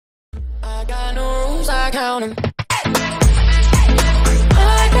moves, I count 'em.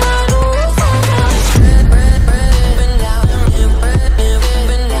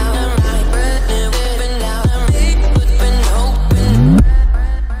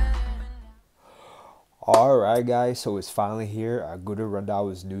 Alright guys, so it's finally here.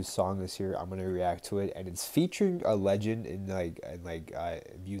 Randhawa's new song this year. I'm gonna react to it, and it's featuring a legend in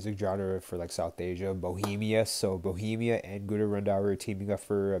music genre for like South Asia, Bohemia. So Bohemia and Randhawa are teaming up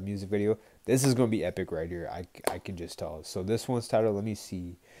for a music video. This is gonna be epic right here. I can just tell. So this one's titled, let me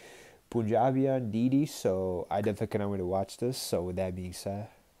see, Punjabiyan Dhee. So I definitely cannot wait to watch this. So with that being said,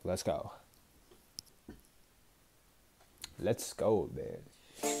 let's go. Let's go, man.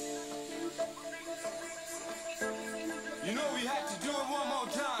 You know we had to do it one more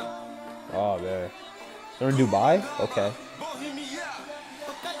time. Oh man, they're in Dubai. Okay.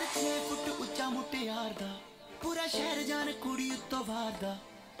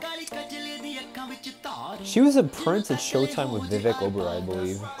 She was a prince at Showtime with Vivek Oberoi, I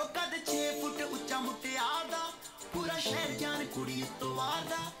believe.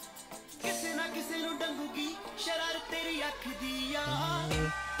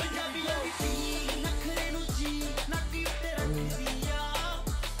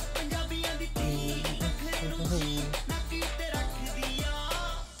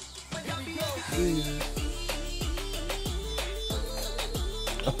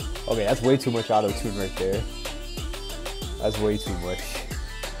 Okay, that's way too much auto-tune right there. That's way too much.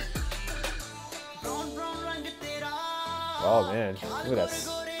 Oh man, look at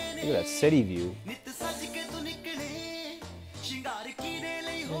that city view.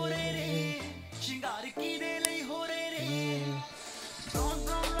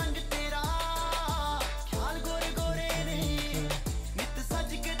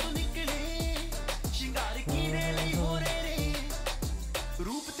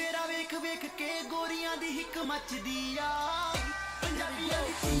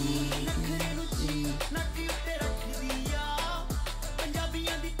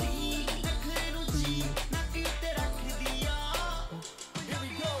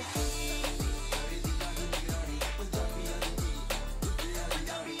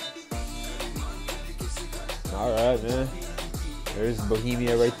 Alright, man. There's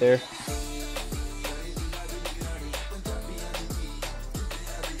Bohemia right there.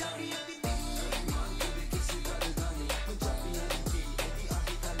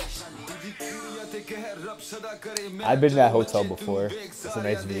 I've been to that hotel before. It's a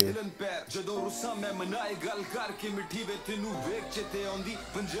nice view.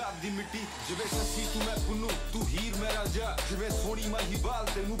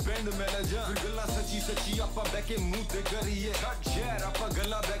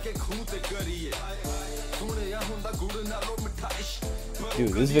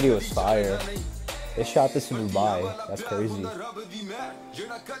 Dude, this video is fire. They shot this in Dubai. That's crazy.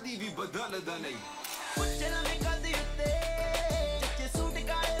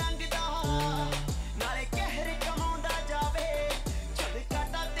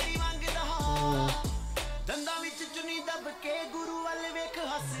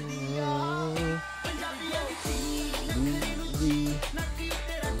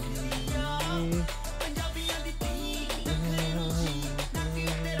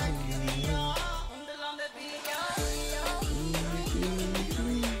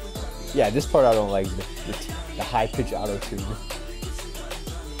 Yeah, this part I don't like, the high-pitched auto-tune.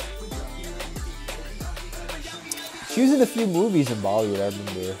 She was in a few movies in Bollywood, I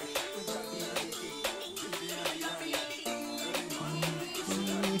remember.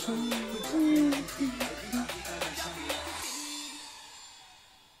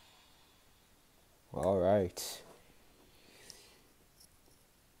 All right.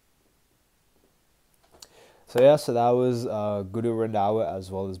 So yeah, so that was Randhawa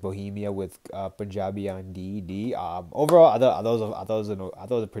as well as Bohemia with Punjabiyan Dhee. Overall, I thought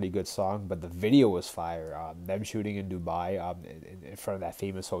it was a pretty good song, but the video was fire. Them shooting in Dubai, in front of that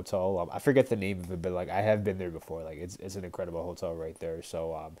famous hotel. I forget the name of it, but like I have been there before. Like it's an incredible hotel right there.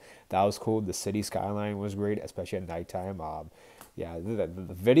 So that was cool. The city skyline was great, especially at nighttime. Yeah, the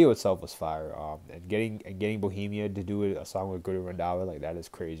video itself was fire. And getting Bohemia to do a song with Randhawa, like that is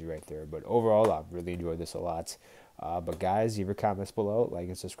crazy right there. But overall, I really enjoyed this a lot. But guys, leave your comments below, like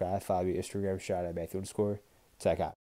and subscribe, follow me on Instagram, shout out Matthew_. Check out.